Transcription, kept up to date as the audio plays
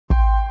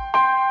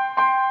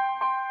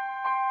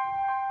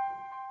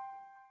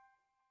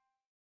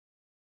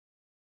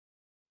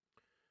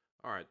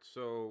Alright,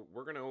 so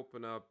we're going to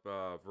open up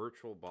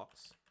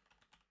VirtualBox,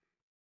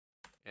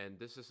 and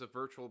this is a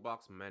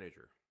VirtualBox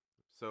manager.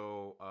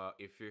 So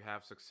if you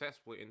have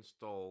successfully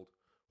installed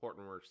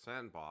Hortonworks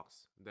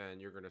Sandbox,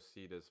 then you're going to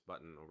see this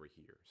button over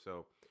here.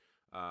 So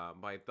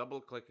by double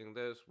clicking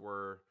this,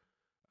 we're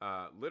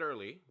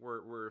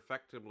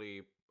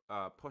effectively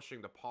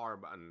pushing the power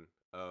button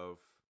of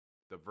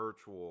the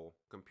virtual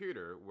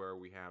computer where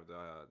we have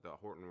the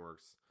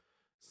Hortonworks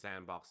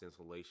Sandbox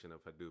installation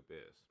of Hadoop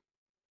is.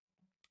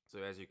 So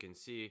as you can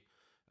see,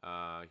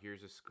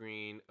 here's a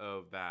screen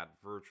of that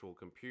virtual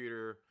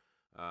computer.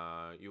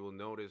 You will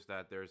notice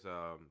that there's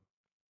a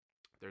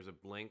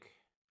blink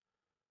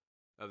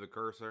of the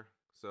cursor.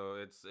 So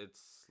it's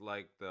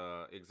like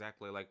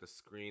exactly like the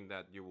screen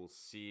that you will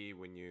see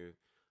when you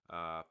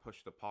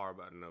push the power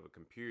button of a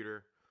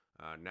computer.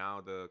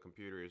 Now the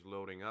computer is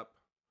loading up,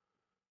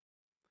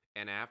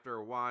 and after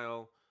a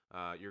while,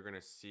 you're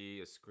gonna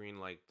see a screen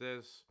like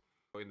this.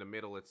 In the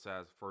middle, it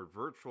says for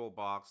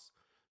VirtualBox,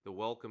 the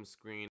welcome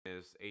screen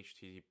is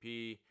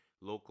HTTP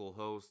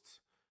localhost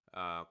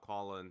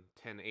colon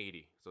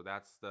 1080. So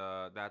that's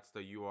the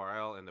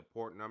URL and the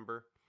port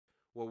number.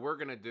 What we're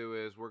gonna do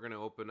is we're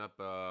gonna open up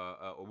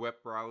a web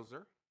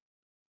browser.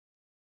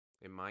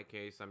 In my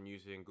case, I'm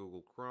using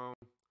Google Chrome,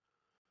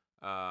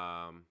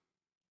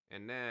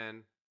 and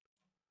then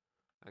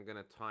I'm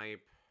gonna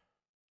type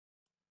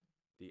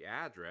the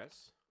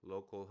address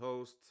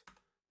localhost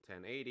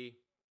 1080.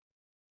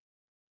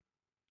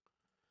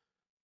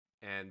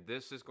 And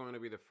this is going to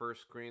be the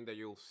first screen that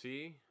you'll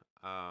see.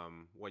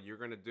 What you're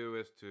going to do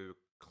is to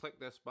click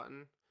this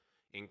button.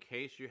 In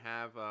case you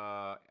have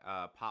a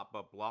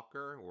pop-up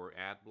blocker or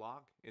ad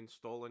block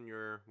installed in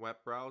your web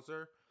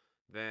browser,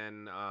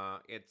 then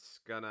it's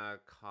gonna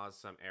cause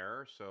some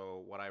error.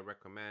 So what I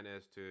recommend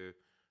is to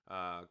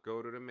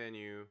go to the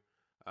menu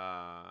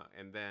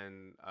and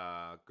then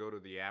go to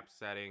the app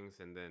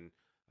settings and then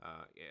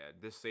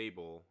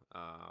disable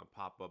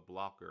pop-up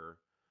blocker.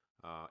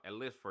 At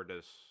least for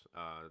this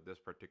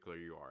particular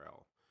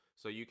URL.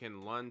 So you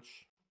can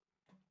launch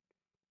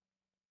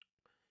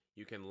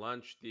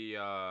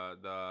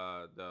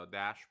the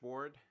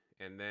dashboard,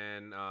 and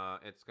then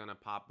it's gonna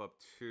pop up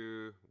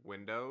two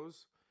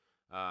windows.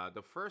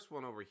 The first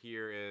one over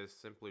here is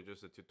simply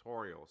just a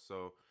tutorial.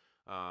 So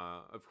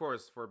of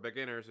course, for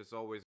beginners, it's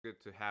always good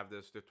to have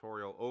this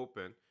tutorial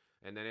open.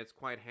 And then it's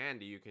quite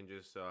handy. You can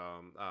just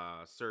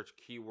search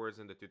keywords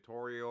in the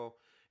tutorial,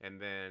 and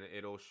then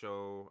it'll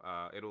show,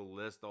 it'll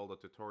list all the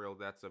tutorial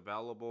that's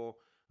available.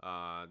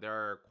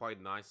 They're quite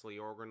nicely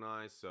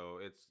organized, so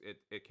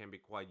it can be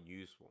quite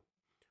useful.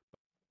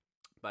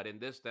 But in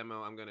this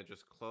demo, I'm gonna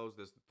just close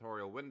this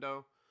tutorial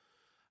window.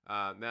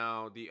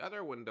 Now the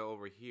other window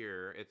over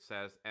here, it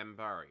says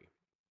Mbari.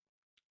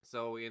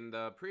 So in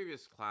the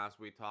previous class,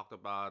 we talked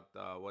about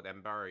what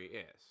Mbari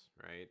is,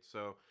 right?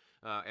 So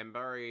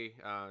Mbari,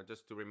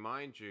 just to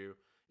remind you,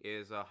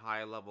 is a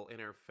high-level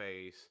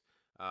interface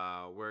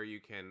where you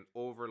can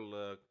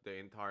overlook the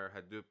entire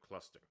Hadoop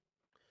cluster.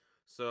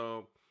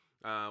 So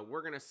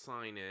we're gonna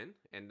sign in,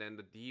 and then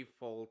the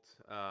default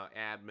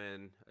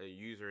admin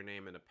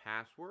username and a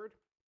password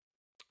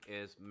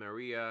is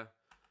Maria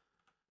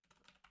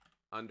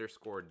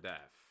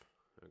 _dev.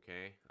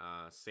 Okay,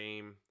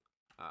 same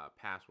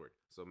password.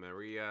 So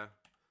Maria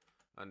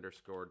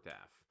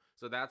 _dev.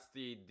 So that's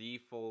the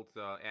default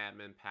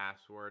admin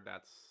password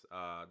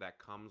that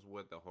comes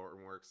with the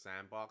Hortonworks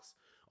Sandbox.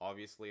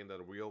 Obviously, in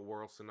the real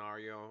world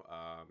scenario,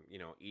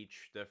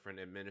 each different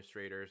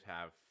administrators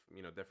have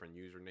different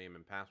username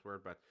and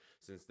password. But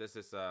since this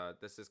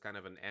is kind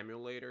of an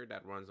emulator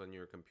that runs on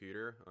your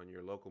computer, on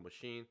your local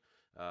machine,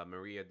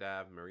 Maria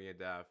Dev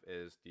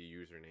is the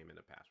username and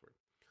the password.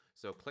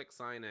 So click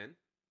sign in.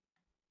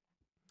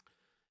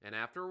 And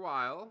after a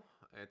while,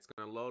 it's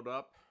going to load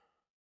up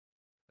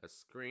a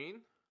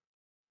screen.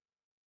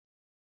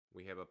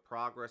 We have a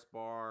progress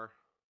bar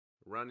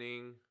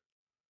running,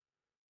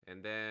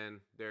 and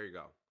then there you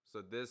go.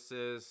 So this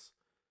is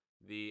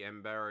the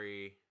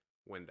Mbari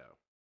window.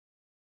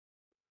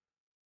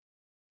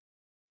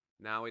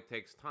 Now it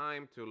takes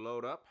time to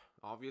load up,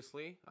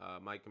 obviously.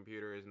 My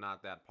computer is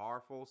not that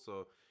powerful,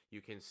 so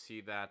you can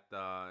see that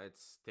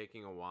it's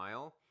taking a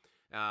while.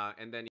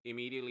 And then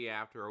immediately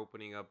after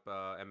opening up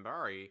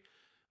Mbari,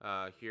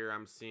 here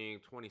I'm seeing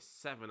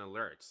 27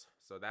 alerts.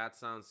 So that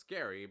sounds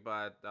scary,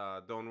 but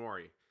don't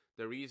worry.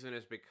 The reason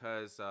is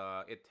because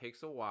it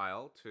takes a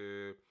while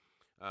to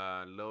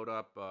load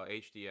up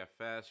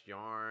HDFS,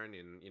 Yarn,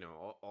 and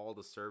all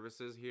the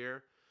services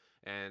here.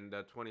 And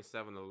the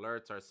 27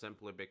 alerts are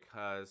simply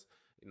because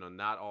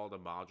not all the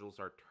modules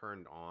are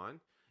turned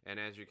on. And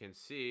as you can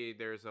see,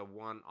 there's a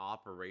one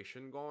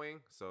operation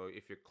going. So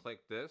if you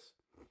click this,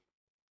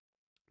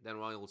 then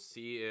what you'll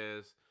see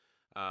is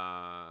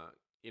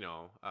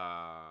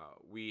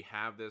we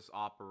have this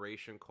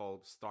operation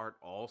called start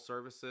all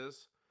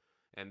services,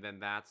 and then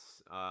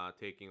that's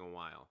taking a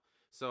while.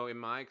 So in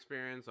my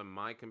experience on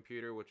my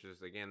computer, which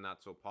is again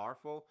not so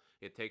powerful,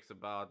 it takes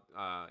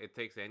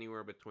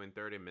anywhere between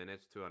 30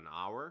 minutes to an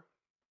hour.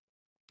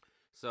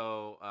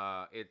 So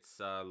it's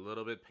a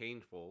little bit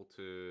painful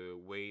to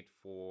wait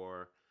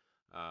for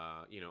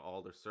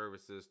all the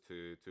services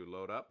to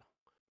load up.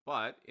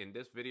 But in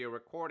this video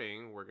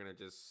recording, we're gonna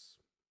just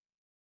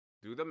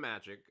do the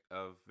magic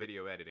of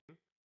video editing.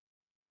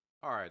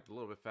 All right, a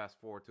little bit fast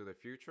forward to the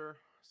future.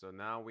 So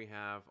now we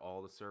have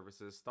all the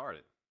services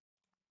started.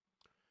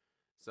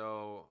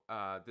 So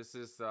this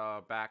is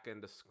back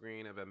in the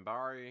screen of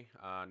Embari.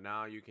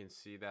 Now you can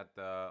see that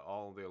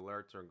all the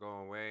alerts are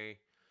going away.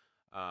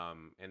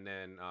 And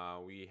then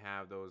we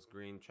have those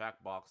green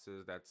check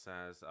boxes that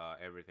says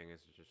everything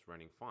is just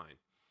running fine.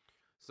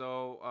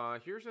 So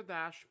here's a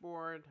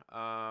dashboard.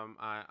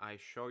 I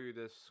show you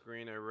this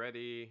screen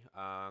already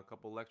a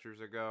couple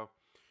lectures ago.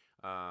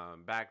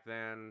 Back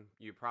then,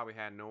 you probably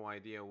had no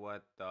idea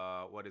what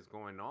is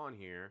going on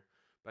here.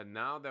 But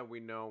now that we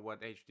know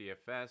what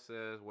HDFS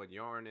is, what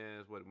Yarn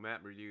is, what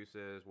MapReduce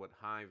is, what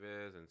Hive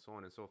is, and so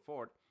on and so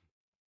forth,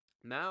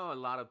 now a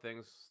lot of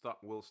things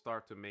will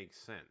start to make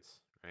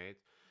sense, right?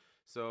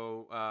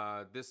 So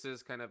this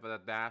is kind of a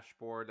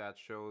dashboard that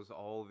shows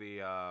all the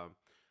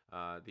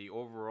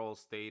overall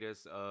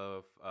status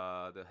of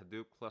the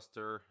Hadoop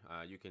cluster.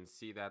 You can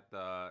see that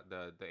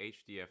the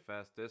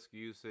HDFS disk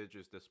usage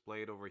is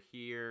displayed over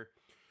here.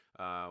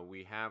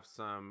 We have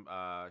some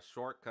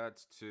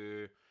shortcuts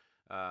to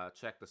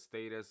check the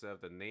status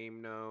of the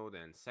name node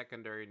and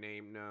secondary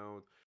name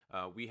node.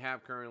 We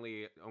have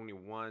currently only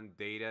one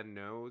data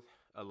node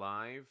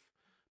alive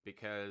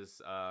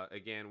because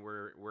again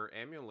we're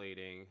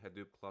emulating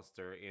Hadoop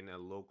cluster in a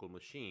local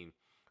machine.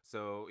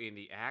 So in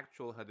the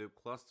actual Hadoop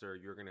cluster,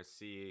 you're going to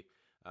see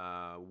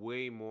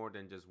way more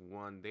than just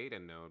one data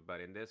node.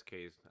 But in this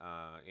case,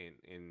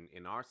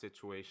 in our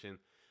situation,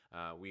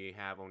 we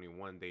have only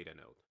one data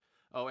node.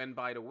 Oh, and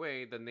by the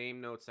way, the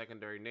name node,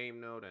 secondary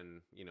name node,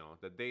 and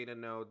the data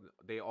node,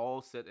 they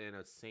all sit in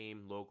a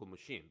same local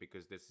machine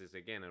because this is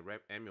again a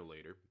rep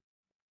emulator.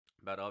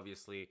 But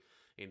obviously,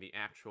 in the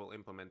actual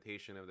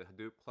implementation of the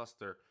Hadoop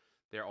cluster,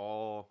 they're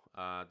all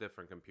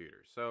different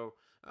computers. So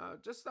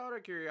just out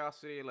of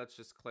curiosity, let's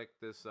just click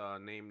this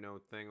name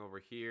node thing over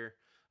here.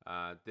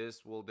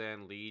 This will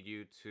then lead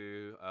you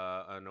to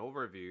an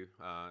overview,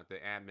 the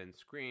admin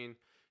screen,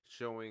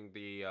 showing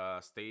the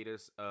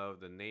status of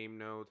the name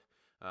node.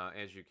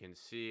 As you can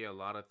see, a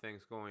lot of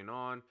things going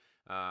on.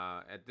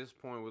 At this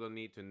point, we don't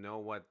need to know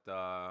what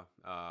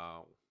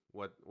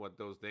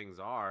those things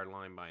are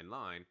line by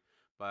line,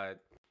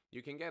 but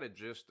you can get a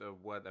gist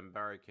of what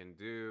Embari can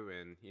do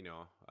and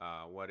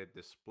what it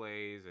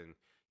displays and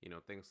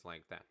things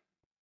like that.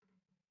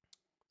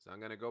 So I'm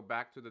going to go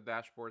back to the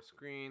dashboard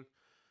screen.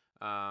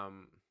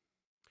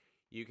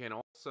 You can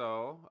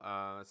also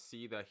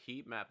see the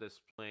heat map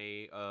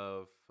display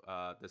of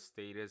the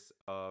status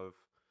of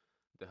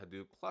the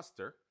Hadoop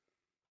cluster.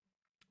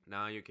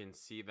 Now you can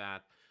see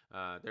that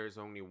there's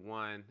only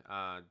one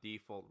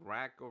default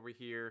rack over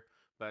here.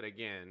 But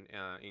again,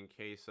 in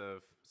case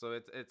of, so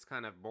it's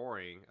kind of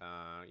boring,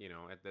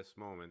 at this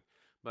moment.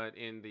 But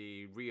in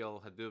the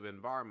real Hadoop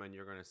environment,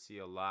 you're going to see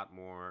a lot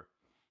more,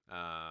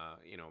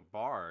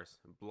 bars,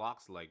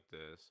 blocks like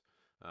this,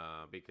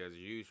 because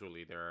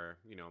usually there are,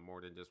 more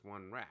than just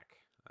one rack.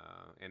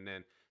 And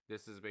then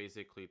this is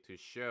basically to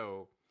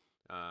show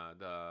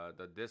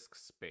the disk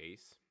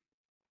space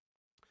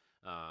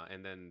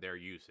and then their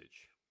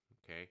usage.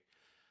 Okay.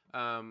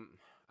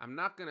 I'm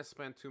not going to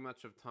spend too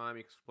much of time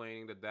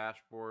explaining the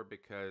dashboard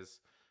because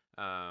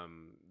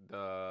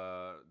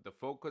the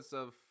focus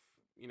of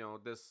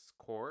this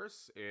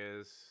course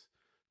is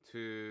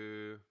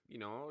to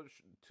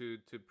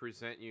to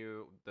present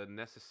you the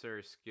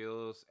necessary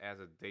skills as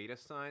a data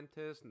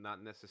scientist,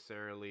 not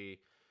necessarily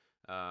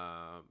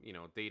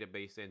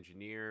database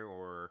engineer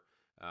or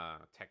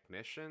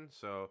technician.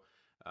 So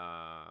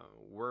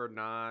we're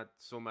not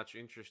so much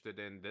interested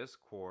in this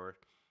course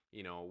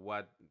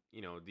what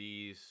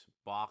these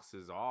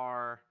boxes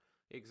are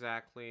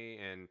exactly,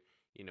 and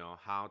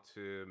how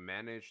to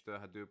manage the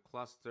Hadoop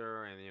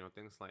cluster and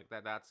things like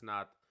that. That's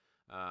not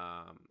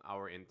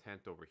our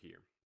intent over here.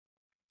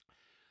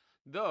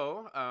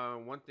 Though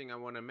one thing I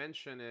want to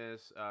mention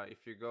is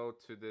if you go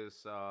to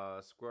this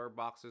square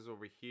boxes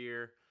over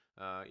here,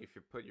 if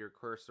you put your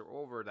cursor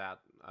over that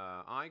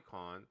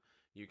icon,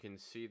 you can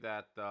see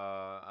that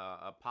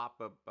a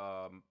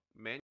pop-up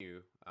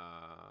menu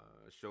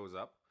shows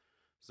up.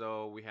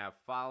 So we have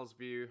files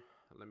view.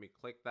 Let me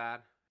click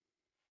that.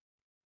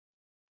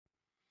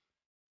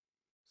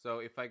 So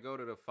if I go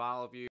to the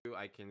file view,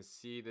 I can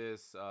see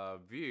this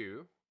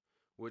view,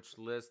 which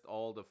lists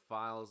all the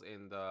files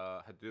in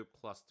the Hadoop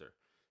cluster.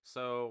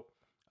 So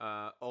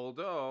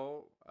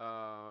although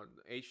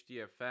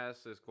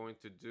HDFS is going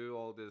to do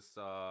all this,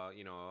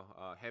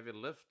 heavy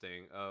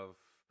lifting of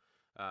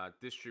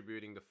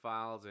distributing the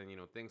files and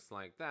things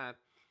like that,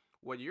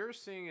 what you're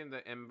seeing in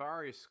the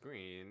Embari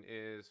screen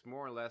is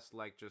more or less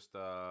like just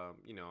a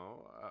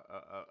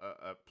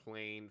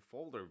plain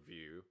folder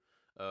view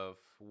of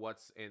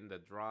what's in the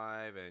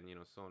drive and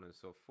so on and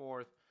so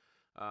forth.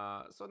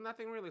 So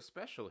nothing really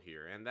special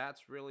here, and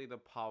that's really the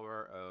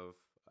power of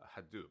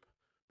Hadoop,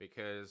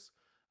 because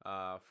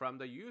From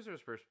the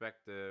user's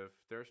perspective,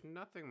 there's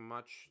nothing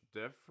much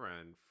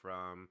different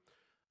from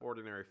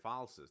ordinary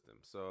file system.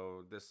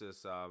 So this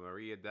is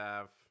Maria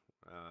Dev.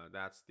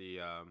 That's the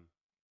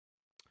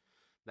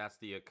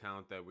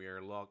account that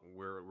we're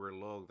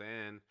logged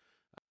in.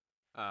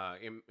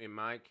 In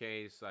my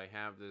case, I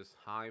have this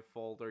Hive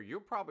folder. You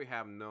probably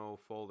have no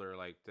folder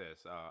like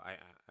this.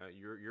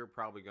 You're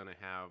probably gonna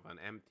have an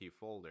empty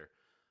folder,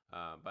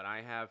 but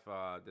I have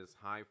this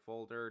Hive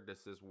folder.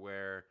 This is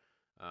where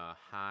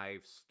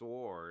Hive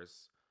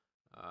stores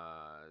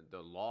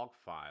the log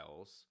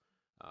files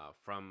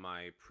from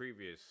my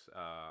previous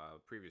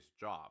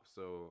job.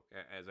 So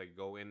as I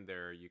go in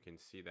there, you can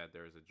see that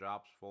there's a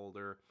jobs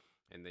folder,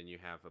 and then you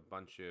have a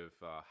bunch of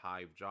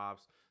Hive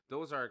jobs.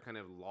 Those are kind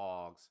of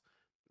logs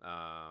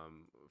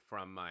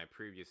from my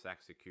previous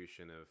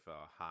execution of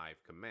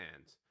Hive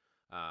commands.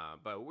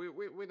 But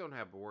we don't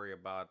have to worry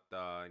about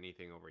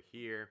anything over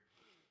here.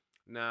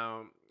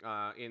 Now,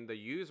 in the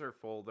user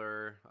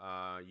folder,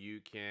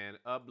 you can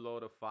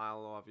upload a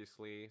file,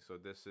 obviously. So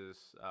this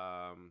is,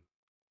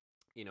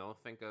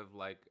 think of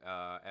like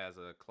as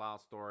a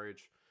cloud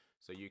storage.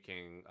 So you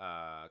can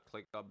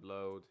click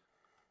upload.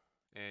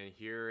 And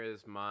here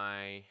is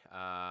my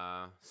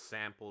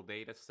sample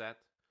data set.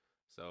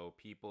 So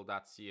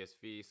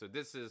people.csv. So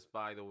this is,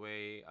 by the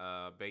way,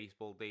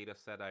 baseball data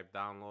set I've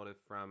downloaded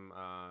from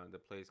the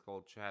place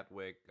called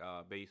Chadwick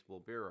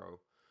Baseball Bureau.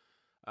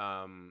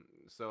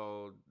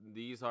 So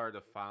these are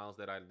the files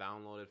that I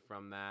downloaded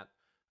from that.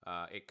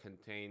 It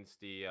contains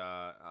the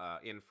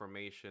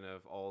information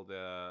of all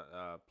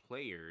the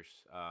players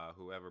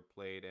who ever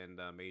played in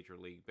the Major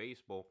League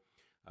Baseball.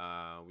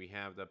 We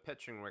have the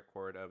pitching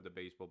record of the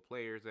baseball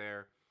players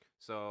there.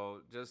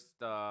 So just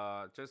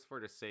for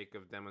the sake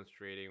of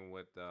demonstrating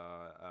what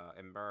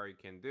Embari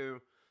can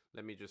do,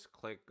 let me just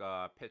click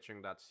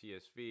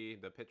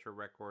pitching.csv, the pitcher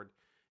record,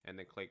 and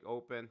then click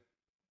open.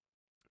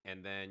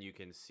 And then you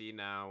can see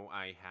now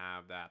I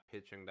have that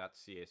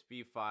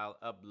pitching.csv file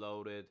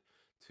uploaded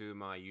to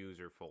my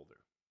user folder.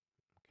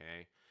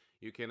 Okay.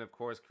 You can, of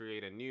course,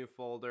 create a new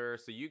folder.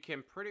 So you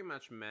can pretty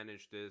much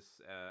manage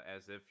this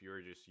as if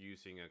you're just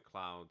using a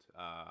cloud,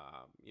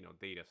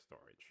 data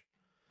storage.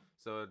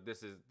 So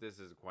this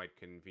is quite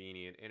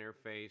convenient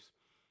interface.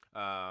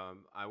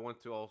 I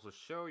want to also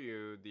show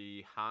you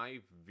the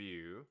Hive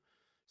view.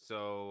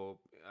 So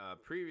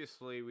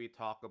previously we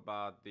talked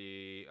about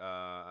the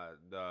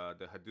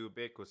Hadoop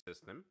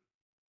ecosystem,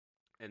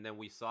 and then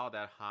we saw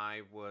that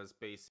Hive was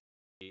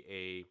basically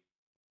a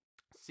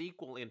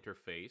SQL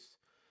interface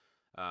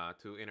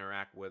to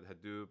interact with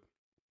Hadoop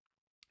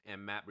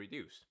and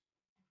MapReduce.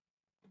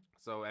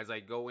 So as I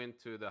go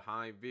into the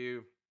Hive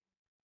view,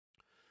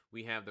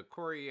 we have the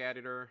query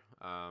editor.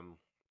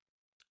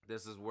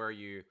 This is where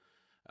you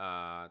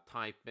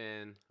type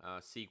in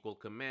SQL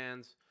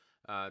commands.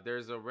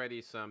 There's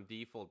already some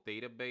default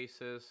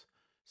databases.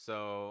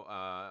 So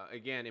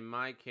again, in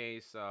my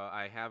case,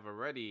 I have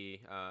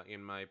already,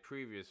 in my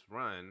previous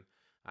run,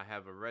 I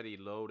have already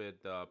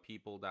loaded the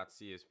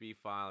people.csv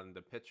file and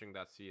the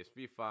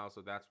pitching.csv file.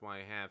 So that's why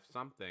I have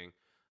something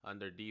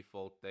under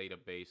default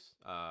database,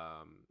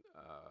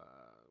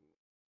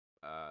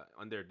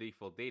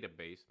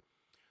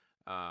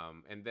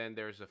 and then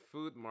there's a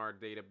food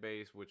mart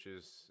database, which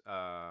is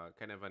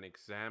kind of an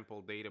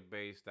example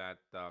database that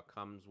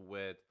comes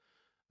with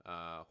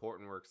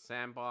Hortonworks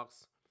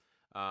Sandbox.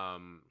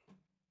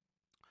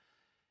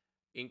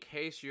 In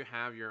case you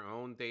have your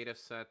own data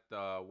set,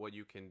 what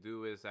you can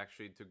do is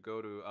actually to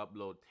go to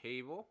upload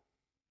table,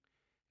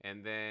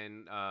 and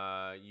then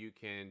you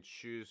can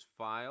choose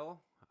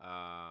file.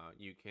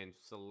 You can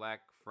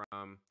select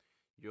from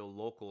your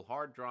local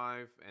hard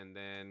drive and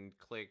then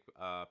click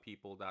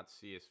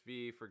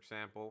people.csv, for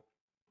example.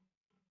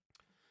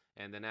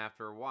 And then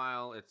after a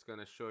while, it's going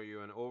to show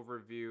you an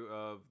overview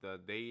of the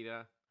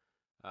data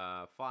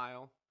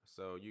file.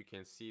 So you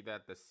can see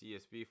that the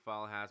CSV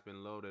file has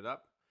been loaded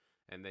up,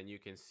 and then you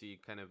can see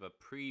kind of a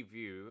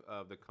preview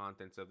of the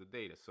contents of the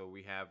data. So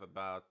we have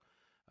about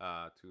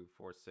 2,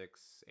 4,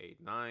 6, 8,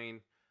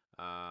 9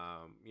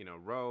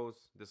 rows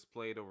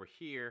displayed over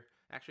here.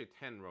 Actually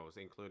 10 rows,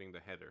 including the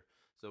header.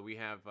 So we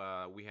have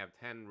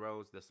 10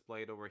 rows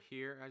displayed over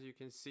here, as you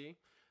can see.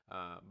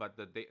 But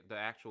the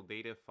actual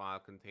data file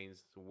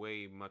contains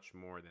way much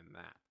more than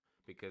that,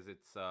 because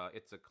it's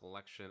a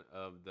collection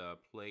of the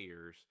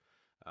players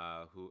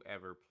who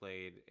ever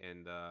played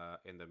in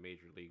the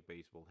Major League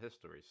Baseball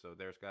history. So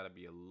there's got to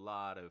be a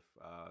lot of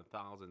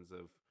thousands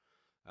of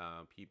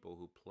people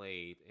who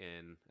played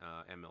in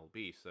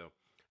MLB. So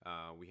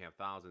we have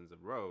thousands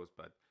of rows,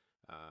 but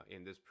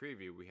in this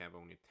preview we have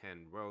only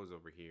 10 rows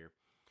over here.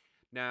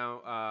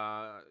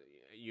 Now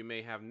you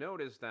may have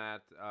noticed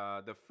that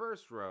the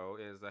first row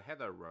is the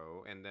header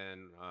row, and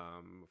then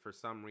for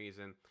some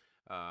reason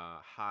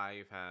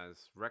Hive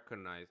has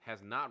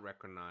not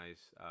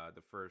recognized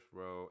the first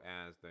row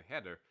as the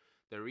header.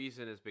 The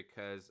reason is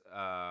because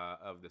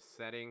of the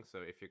settings. So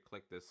if you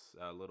click this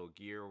little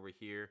gear over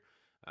here,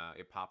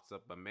 it pops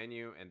up a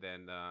menu, and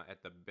then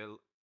at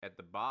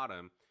the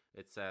bottom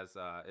it says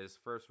is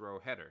first row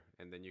header,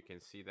 and then you can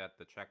see that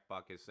the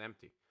checkbox is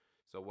empty.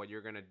 So what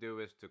you're gonna do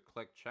is to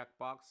click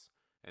checkbox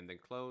and then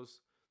close.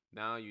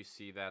 Now you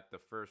see that the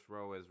first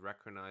row is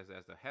recognized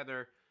as the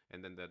header,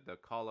 and then the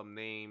column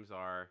names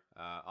are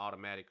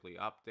automatically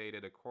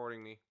updated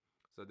accordingly.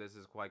 So this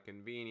is quite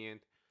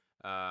convenient.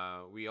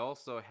 We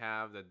also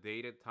have the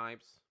data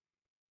types.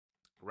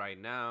 Right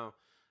now,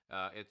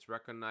 it's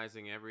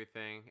recognizing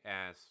everything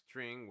as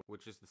string,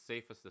 which is the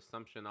safest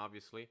assumption,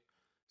 obviously.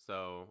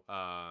 So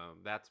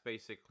that's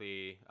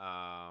basically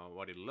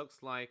what it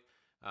looks like.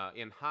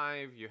 In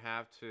Hive, you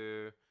have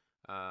to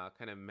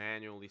kind of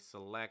manually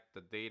select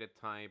the data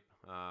type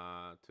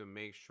to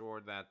make sure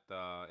that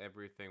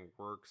everything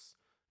works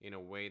in a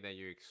way that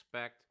you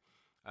expect.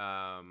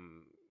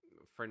 Um,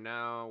 for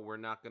now, we're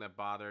not going to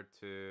bother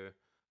to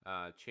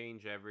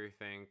change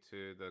everything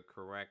to the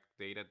correct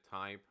data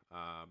type,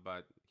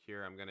 but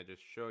here I'm going to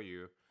just show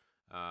you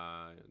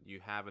you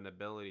have an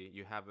ability,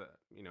 you have a,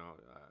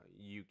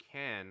 you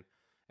can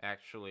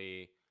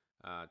actually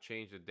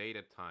change the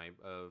data type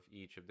of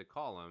each of the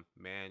column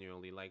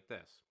manually like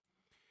this.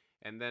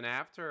 And then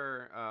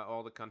after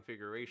all the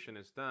configuration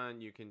is done,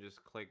 you can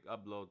just click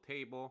upload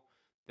table.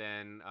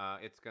 Then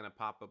it's going to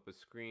pop up a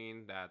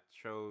screen that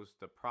shows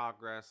the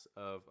progress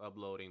of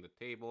uploading the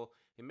table.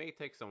 It may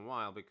take some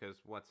while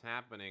because what's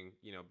happening,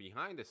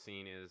 behind the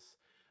scene is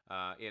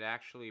it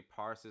actually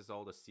parses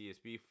all the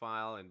CSV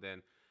file and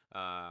then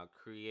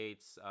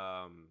creates.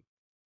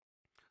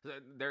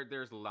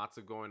 There's lots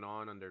of going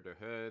on under the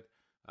hood.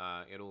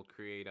 It'll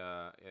create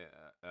a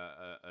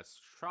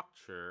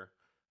structure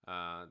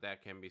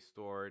that can be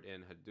stored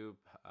in Hadoop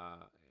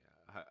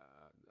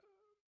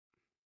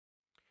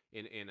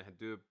in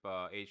Hadoop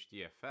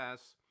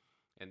HDFS,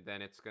 and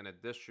then it's going to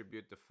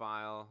distribute the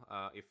file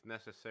if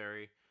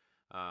necessary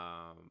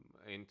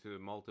into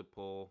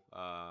multiple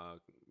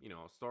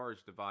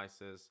storage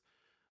devices.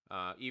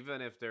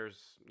 Even if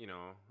there's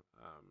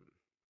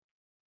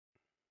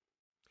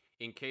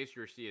in case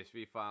your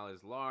CSV file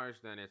is large,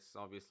 then it's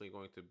obviously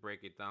going to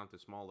break it down to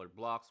smaller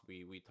blocks.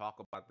 We talk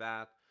about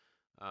that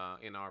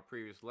in our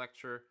previous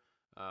lecture.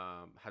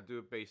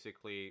 Hadoop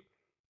basically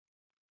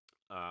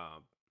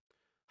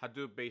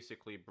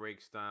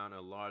breaks down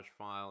a large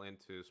file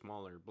into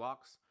smaller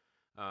blocks.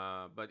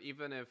 But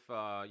even if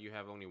you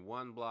have only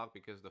one block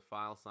because the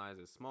file size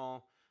is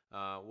small,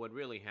 what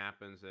really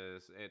happens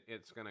is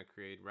it's going to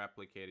create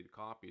replicated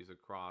copies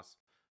across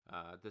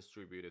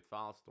distributed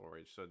file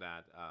storage so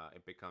that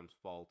it becomes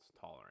fault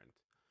tolerant.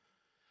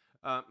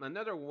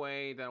 Another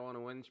way that I want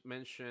to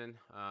mention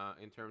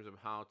in terms of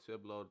how to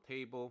upload a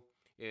table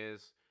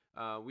is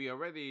we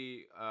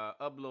already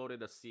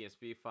uploaded a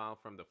CSV file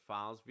from the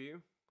files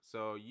view.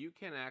 So you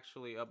can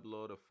actually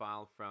upload a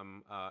file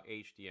from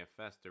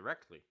HDFS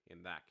directly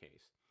in that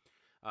case.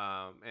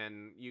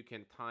 And you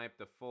can type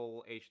the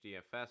full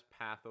HDFS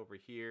path over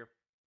here.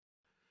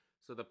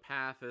 So the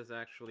path is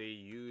actually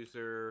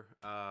user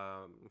 /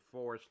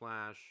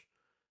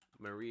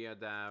 Maria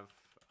Dev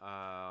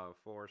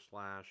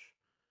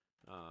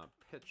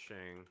 /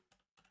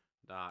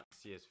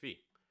 pitching.csv.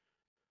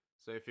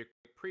 So if you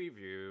click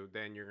preview,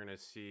 then you're going to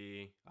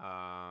see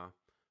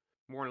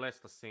more or less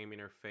the same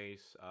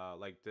interface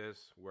like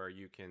this, where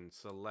you can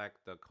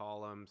select the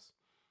columns,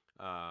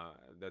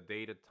 the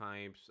data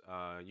types.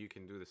 You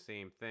can do the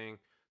same thing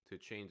to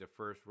change the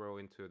first row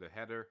into the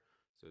header.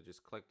 So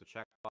just click the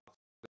checkbox.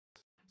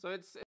 So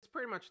it's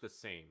pretty much the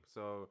same.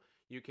 So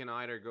you can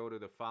either go to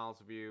the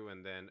files view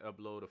and then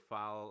upload a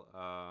file,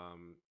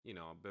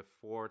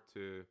 before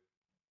to.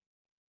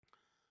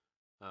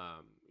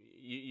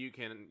 You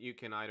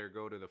can either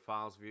go to the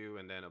files view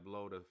and then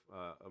upload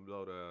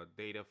a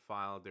data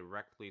file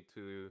directly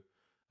to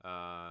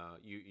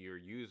your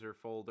user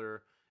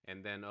folder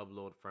and then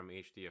upload from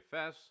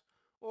HDFS,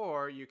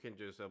 or you can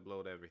just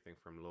upload everything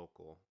from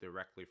local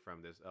directly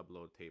from this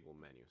upload table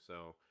menu.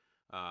 So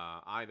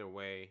either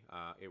way,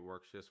 it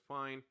works just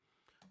fine.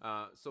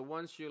 So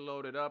once you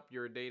loaded up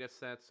your data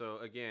set, so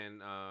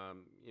again,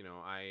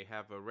 I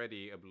have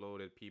already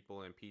uploaded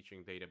people and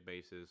teaching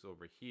databases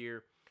over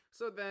here.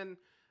 So then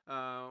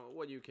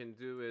what you can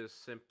do is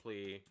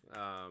simply,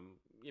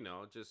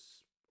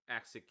 just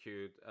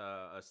execute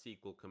a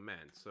SQL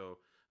command. So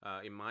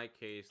in my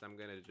case, I'm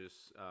going to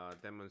just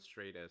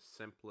demonstrate a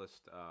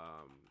simplest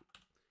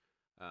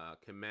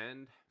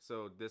command.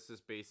 So this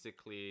is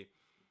basically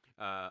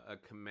a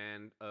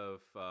command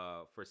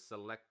for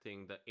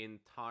selecting the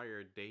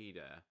entire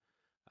data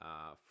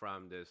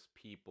from this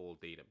people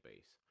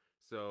database.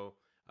 So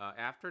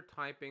after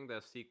typing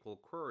the SQL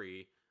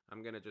query,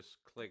 I'm going to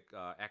just click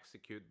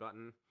execute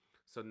button.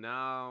 So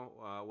now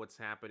what's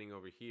happening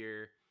over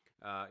here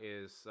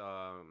is,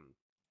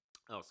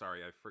 oh,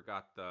 sorry, I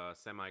forgot the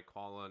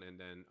semicolon, and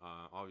then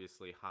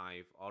obviously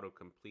Hive auto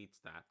completes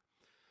that.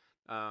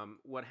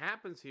 What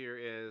happens here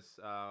is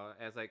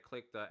as I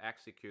click the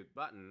execute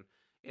button,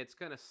 it's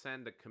going to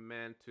send the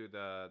command to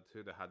the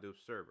Hadoop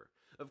server.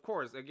 Of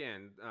course,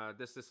 again,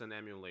 this is an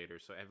emulator,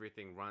 so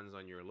everything runs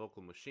on your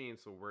local machine,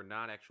 so we're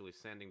not actually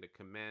sending the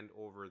command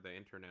over the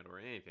internet or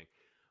anything.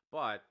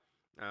 But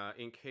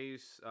In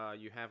case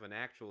you have an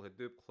actual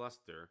Hadoop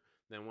cluster,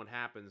 then what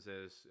happens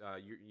is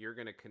you're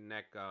going to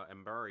connect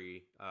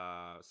Embari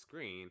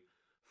screen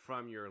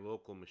from your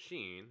local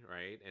machine,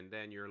 right? And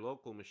then your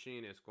local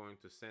machine is going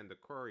to send the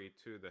query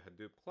to the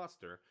Hadoop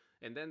cluster,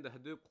 and then the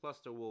Hadoop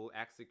cluster will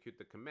execute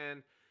the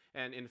command.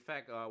 And in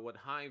fact, what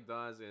Hive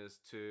does is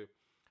to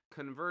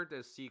convert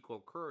a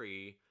SQL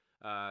query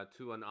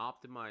to an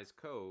optimized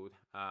code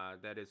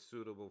that is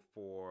suitable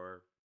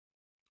for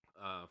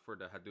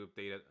the Hadoop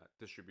data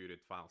distributed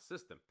file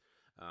system.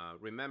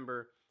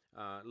 Remember,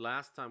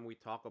 last time we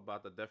talked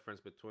about the difference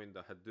between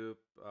the Hadoop,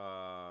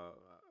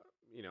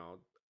 you know,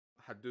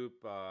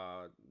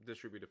 Hadoop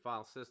distributed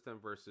file system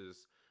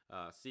versus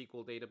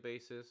SQL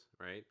databases,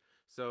 right?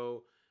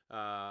 So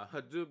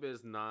Hadoop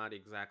is not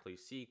exactly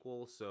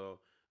SQL, so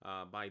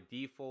by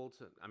default,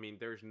 I mean,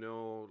 there's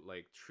no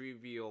like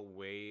trivial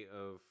way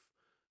of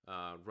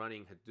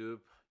running Hadoop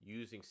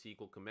using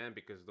SQL command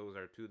because those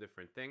are two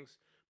different things.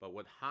 But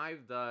what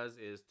Hive does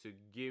is to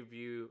give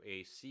you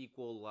a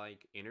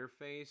SQL-like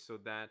interface so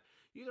that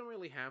you don't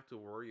really have to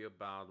worry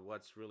about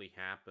what's really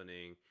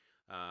happening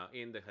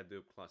in the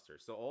Hadoop cluster.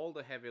 So all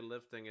the heavy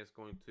lifting is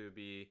going to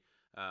be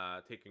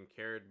taken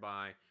care of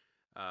by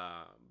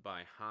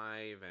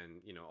Hive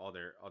and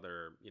other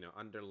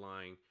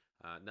underlying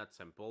nuts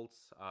and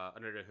bolts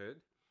under the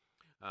hood.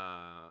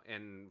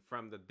 And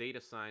from the data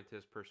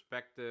scientist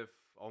perspective,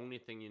 only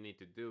thing you need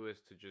to do is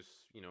to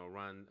just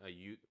run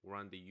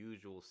the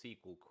usual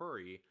SQL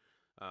query,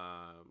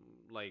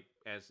 like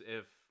as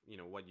if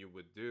what you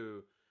would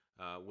do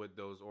with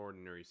those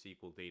ordinary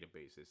SQL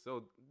databases.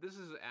 So this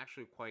is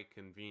actually quite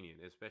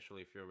convenient,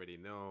 especially if you already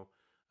know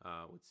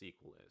what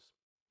SQL is.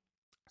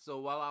 So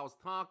while I was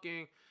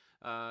talking,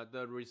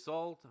 the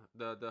result,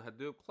 the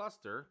Hadoop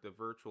cluster, the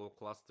virtual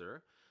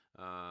cluster,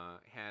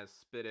 has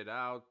spitted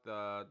out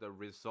the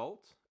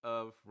result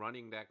of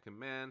running that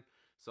command.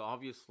 So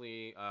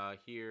obviously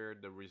here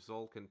the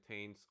result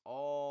contains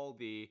all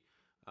the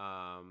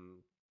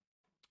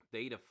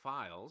data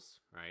files,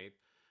 right?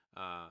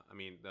 I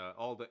mean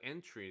all the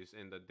entries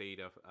in the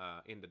data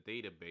in the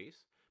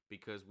database,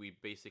 because we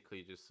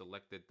basically just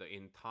selected the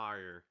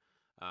entire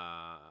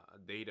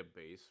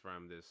database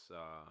from this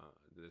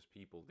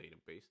people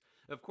database.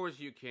 Of course,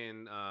 you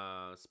can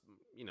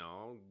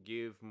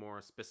give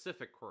more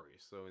specific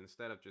queries. So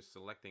instead of just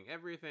selecting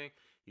everything,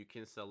 you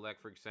can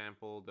select, for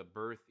example, the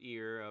birth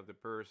year of the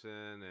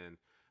person and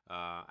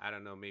I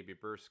don't know, maybe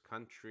birth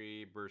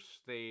country, birth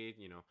state,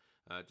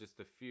 just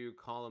a few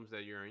columns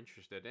that you're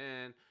interested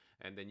in.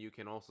 And then you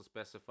can also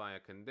specify a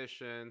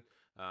condition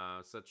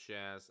such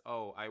as,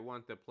 oh, I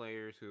want the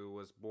players who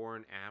was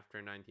born after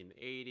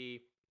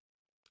 1980,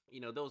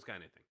 those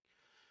kind of things.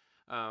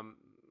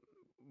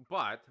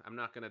 But I'm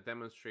not going to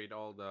demonstrate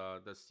all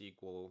the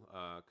SQL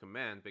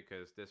command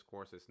because this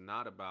course is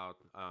not about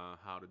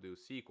how to do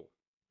SQL.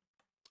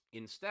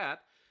 Instead,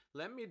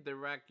 let me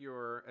direct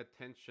your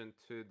attention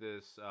to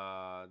this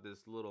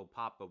little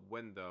pop-up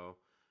window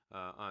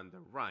on the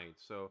right.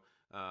 So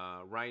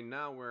right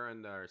now we're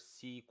under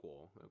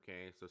SQL.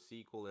 Okay, so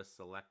SQL is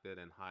selected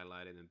and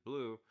highlighted in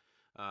blue.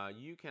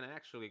 You can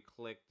actually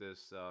click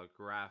this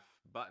graph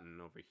button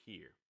over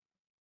here.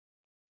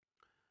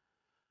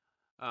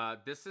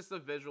 This is the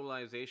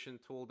visualization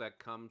tool that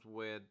comes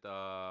with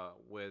Hive.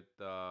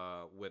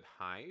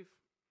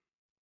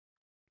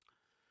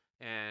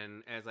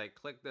 And as I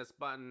click this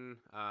button,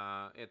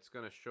 it's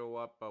going to show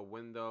up a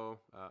window,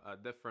 a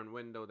different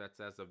window that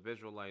says a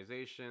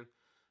visualization.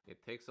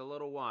 It takes a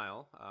little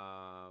while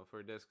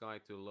for this guy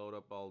to load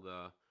up all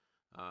the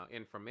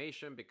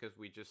information because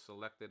we just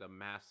selected a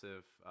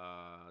massive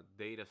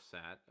data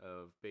set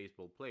of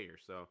baseball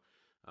players. So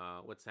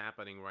what's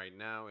happening right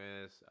now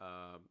is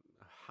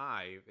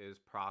Hive is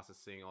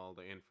processing all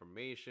the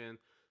information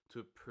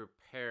to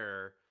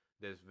prepare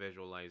this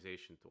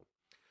visualization tool.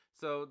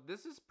 So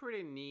this is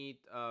pretty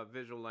neat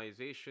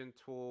visualization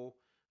tool,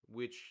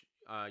 which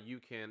you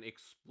can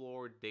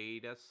explore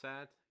data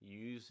set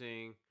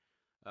using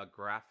a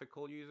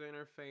graphical user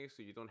interface.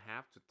 So you don't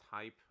have to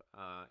type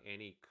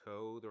any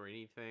code or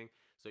anything.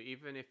 So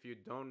even if you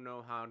don't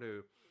know how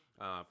to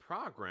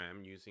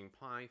program using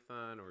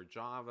Python or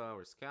Java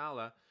or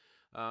Scala,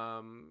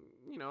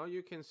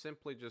 you can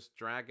simply just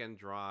drag and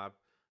drop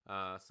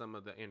some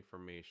of the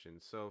information.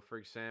 So for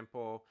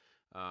example,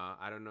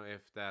 I don't know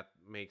if that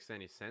makes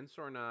any sense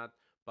or not,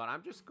 but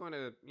I'm just going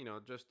to,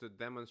 just to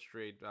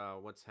demonstrate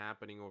what's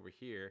happening over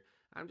here,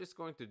 I'm just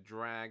going to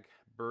drag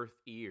birth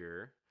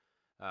year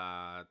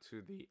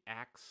to the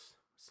X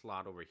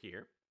slot over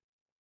here.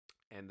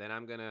 And then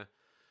I'm going to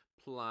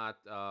plot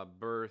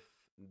birth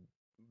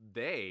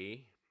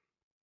day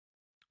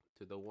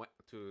to the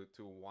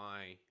to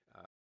Y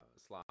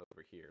slot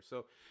over here.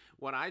 So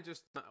what I've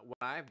just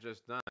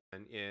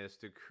done is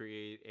to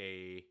create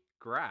a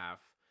graph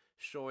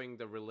showing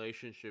the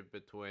relationship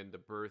between the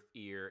birth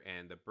year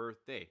and the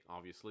birthday.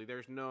 Obviously,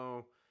 there's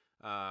no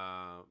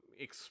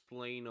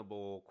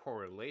explainable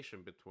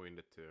correlation between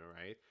the two,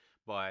 right?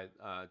 But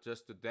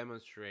just to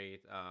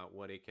demonstrate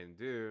what it can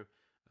do,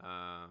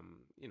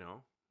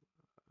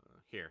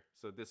 here.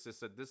 So this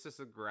is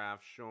a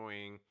graph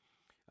showing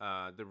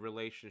the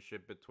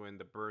relationship between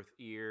the birth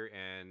year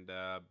and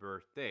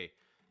birthday.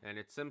 And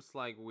it seems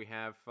like we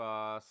have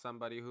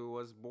somebody who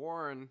was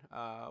born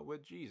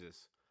with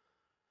Jesus.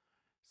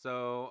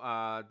 So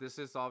this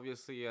is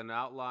obviously an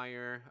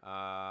outlier.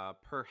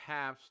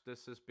 Perhaps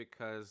this is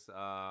because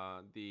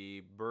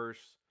the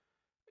birth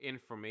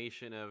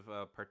information of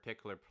a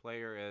particular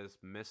player is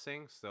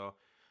missing. So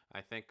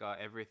I think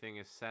everything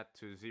is set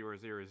to 000.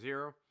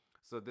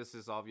 So this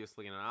is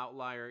obviously an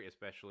outlier,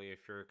 especially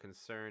if you're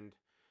concerned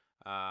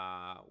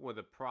with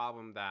a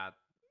problem that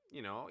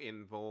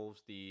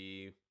involves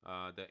the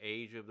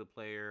age of the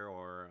player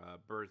or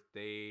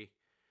birthday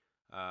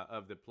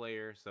of the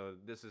player. So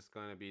this is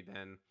going to be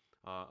then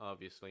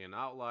obviously an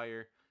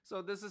outlier.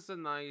 So this is a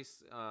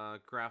nice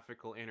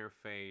graphical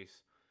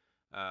interface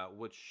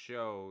which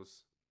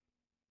shows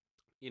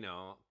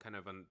kind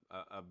of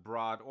a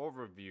broad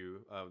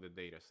overview of the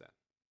data set.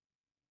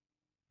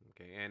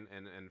 Okay, and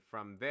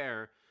from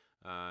there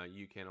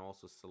you can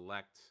also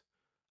select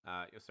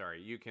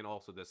you can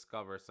also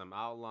discover some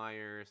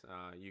outliers.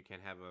 You can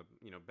have a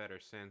better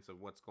sense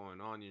of what's going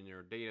on in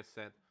your data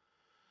set.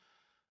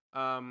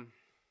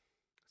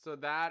 So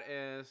that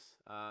is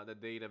the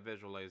data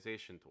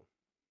visualization tool.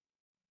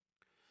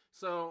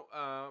 So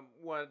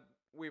what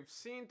we've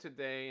seen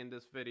today in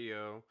this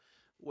video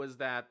was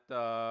that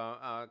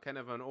kind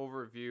of an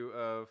overview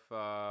of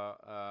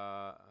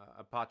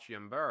Apache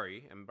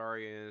Ambari.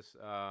 Ambari is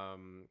a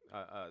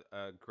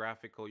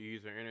graphical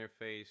user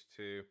interface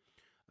to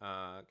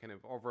kind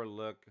of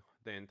overlook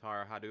the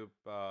entire Hadoop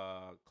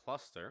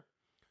cluster.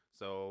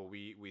 So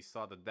we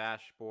saw the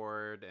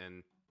dashboard,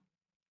 and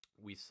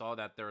we saw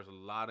that there's a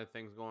lot of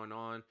things going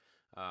on.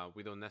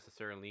 We don't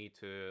necessarily need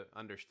to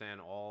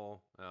understand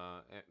all,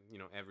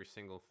 every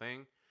single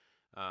thing.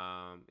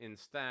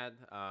 Instead,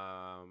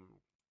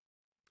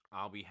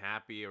 I'll be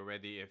happy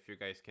already if you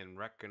guys can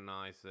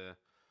recognize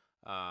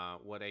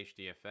what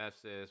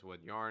HDFS is,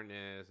 what Yarn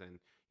is, and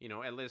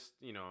at least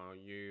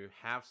you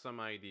have some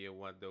idea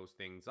what those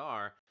things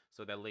are,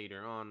 so that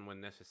later on,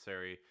 when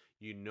necessary,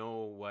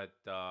 what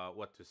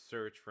to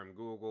search from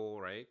Google,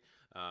 right,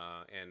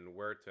 and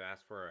where to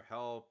ask for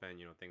help, and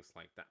things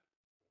like that.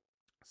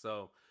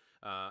 So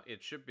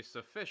it should be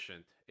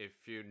sufficient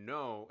if you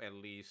know at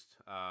least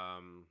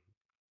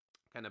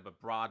kind of a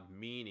broad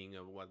meaning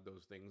of what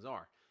those things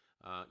are,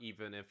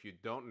 even if you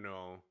don't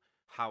know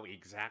how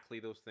exactly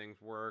those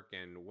things work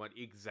and what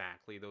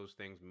exactly those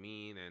things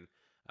mean, and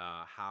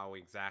how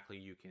exactly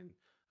you can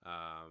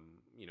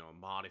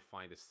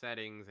modify the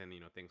settings and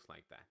things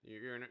like that.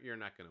 You're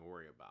not going to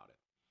worry about it.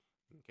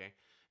 Okay,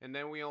 and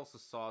then we also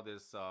saw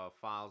this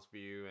files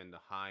view and the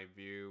Hive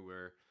view,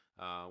 where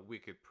we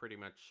could pretty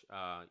much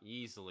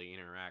easily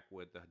interact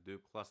with the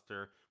Hadoop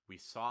cluster. We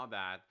saw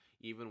that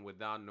even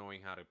without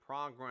knowing how to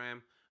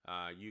program,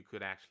 you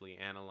could actually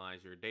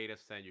analyze your data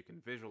set. You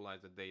can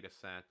visualize the data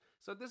set.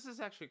 So this is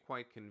actually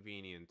quite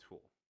convenient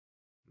tool.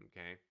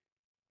 Okay.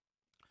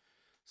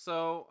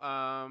 So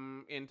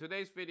in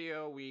today's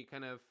video, we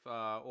kind of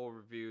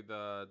overview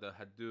the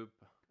Hadoop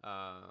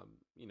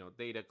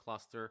data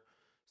cluster.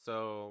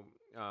 So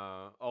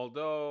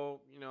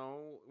although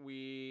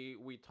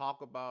we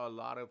talk about a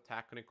lot of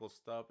technical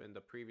stuff in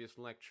the previous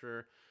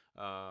lecture,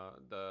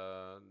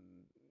 the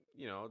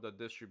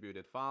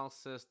distributed file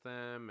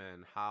system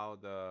and how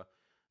the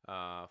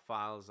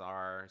files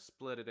are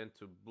split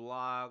into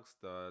blocks,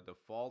 the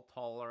fault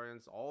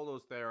tolerance, all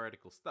those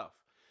theoretical stuff.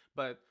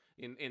 But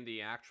in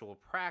the actual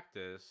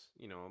practice,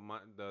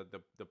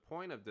 the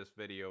point of this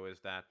video is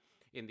that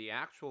in the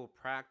actual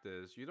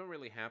practice, you don't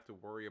really have to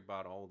worry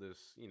about all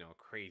this,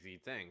 crazy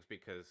things,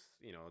 because,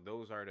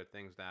 those are the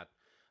things that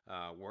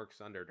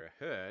works under the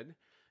hood.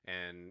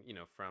 And,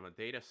 from a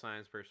data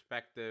science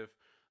perspective,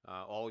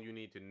 all you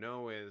need to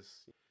know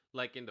is,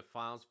 like in the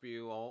files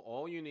view,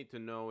 all you need to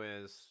know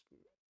is,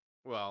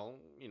 well,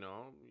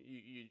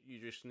 you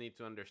just need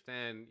to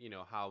understand,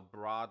 how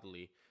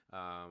broadly,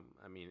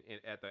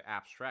 at the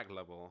abstract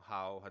level,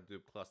 how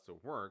Hadoop cluster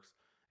works.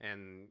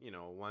 And,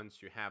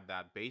 once you have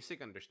that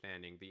basic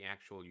understanding, the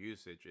actual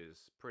usage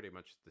is pretty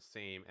much the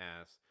same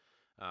as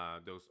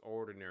those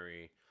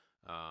ordinary,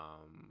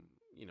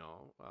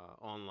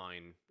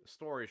 online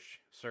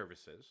storage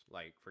services,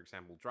 like, for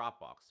example,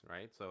 Dropbox,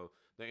 right? So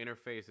the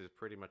interface is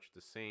pretty much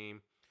the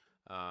same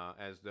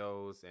as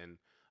those. And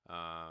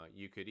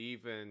you could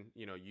even,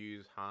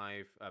 use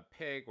Hive,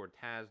 Pig, or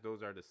Taz.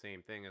 Those are the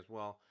same thing as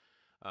well.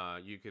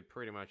 You could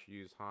pretty much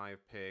use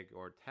Hive, Pig,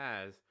 or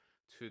Taz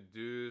to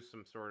do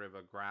some sort of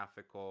a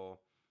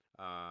graphical,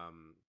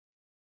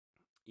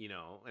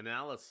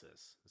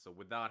 analysis. So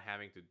without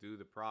having to do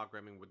the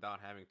programming, without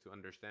having to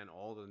understand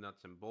all the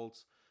nuts and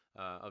bolts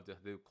of the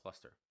Hadoop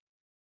cluster.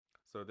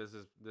 So this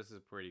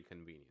is pretty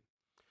convenient.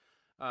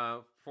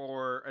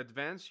 For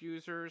advanced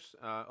users,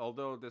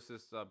 although this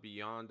is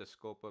beyond the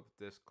scope of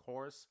this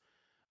course,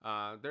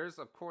 there's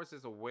of course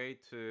a way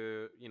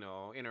to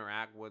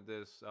interact with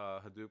this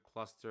Hadoop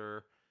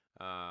cluster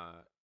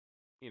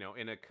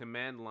in a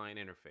command line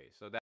interface.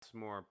 So that's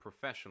more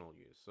professional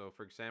use. So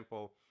for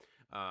example,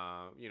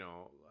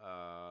 Hadoop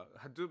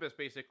is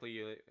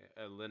basically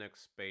a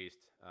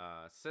Linux-based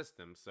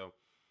system. So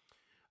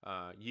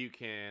you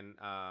can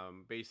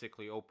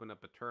basically open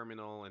up a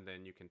terminal, and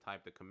then you can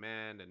type the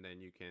command, and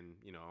then you can,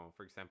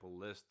 for example,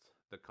 list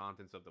the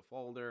contents of the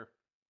folder.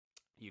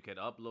 You can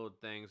upload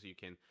things. You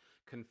can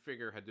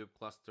configure Hadoop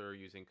cluster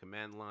using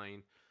command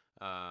line.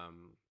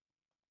 Um,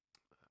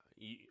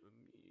 you,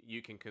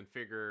 you can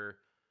configure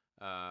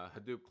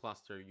Hadoop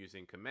cluster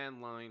using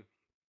command line,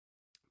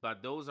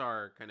 but those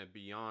are kind of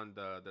beyond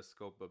the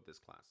scope of this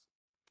class.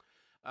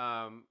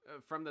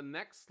 From the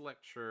next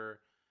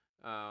lecture,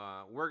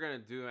 we're gonna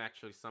do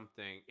actually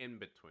something in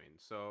between.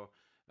 So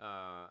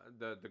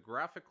the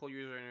graphical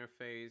user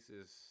interface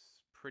is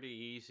pretty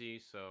easy.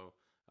 So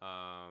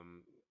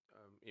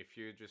if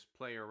you just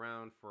play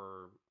around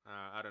for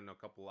I don't know, a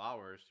couple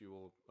hours, you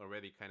will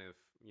already kind of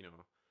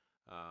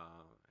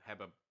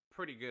have a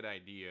pretty good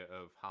idea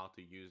of how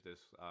to use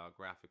this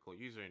graphical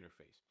user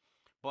interface.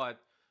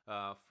 But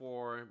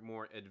for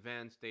more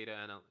advanced data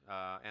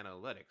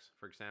analytics,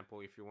 for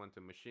example, if you want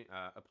to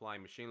apply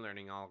machine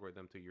learning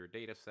algorithm to your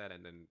data set,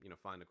 and then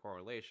find a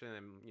correlation,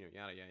 and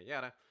yada yada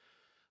yada.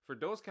 For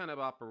those kind of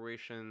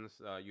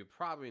operations, you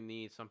probably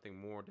need something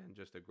more than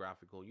just a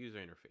graphical user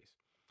interface.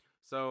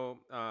 So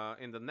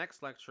in the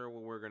next lecture,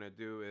 what we're going to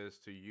do is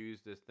to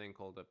use this thing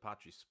called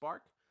Apache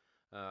Spark.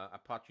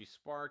 Apache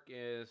Spark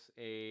is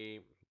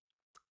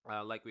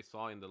like we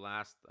saw in the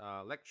last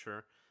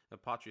lecture,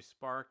 Apache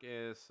Spark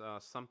is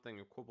something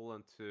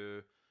equivalent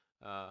to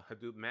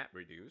Hadoop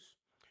MapReduce.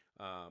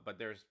 But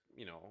there's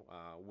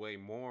way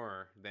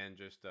more than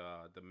just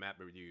the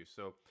MapReduce.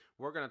 So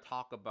we're going to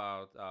talk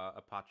about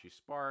Apache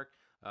Spark.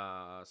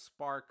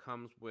 Spark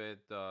comes with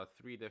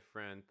three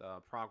different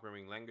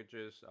programming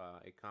languages.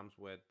 It comes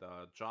with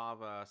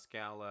Java,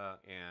 Scala,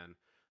 and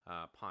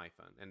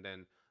Python. And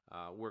then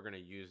we're going to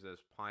use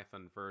this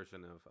Python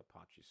version of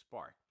Apache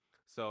Spark.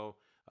 So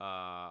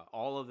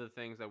all of the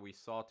things that we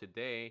saw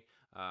today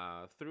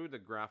through the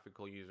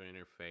graphical user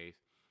interface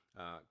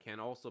can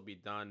also be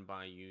done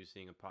by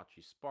using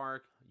Apache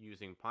Spark,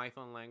 using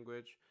Python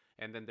language,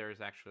 and then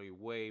there's actually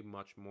way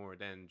much more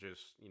than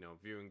just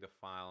viewing the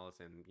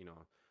files and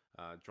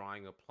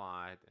drawing a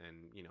plot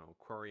and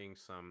querying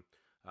some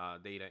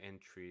data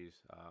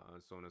entries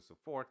and so on and so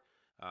forth.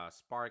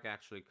 Spark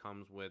actually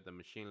comes with a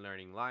machine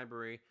learning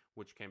library,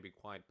 which can be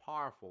quite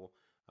powerful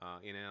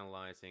in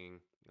analyzing,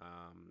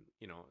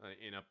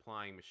 in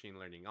applying machine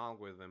learning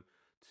algorithm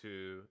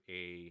to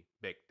a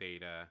big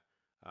data,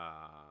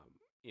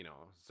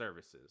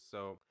 services.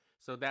 So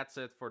that's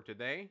it for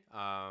today.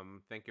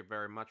 Thank you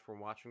very much for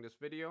watching this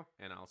video,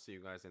 and I'll see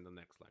you guys in the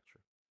next lecture.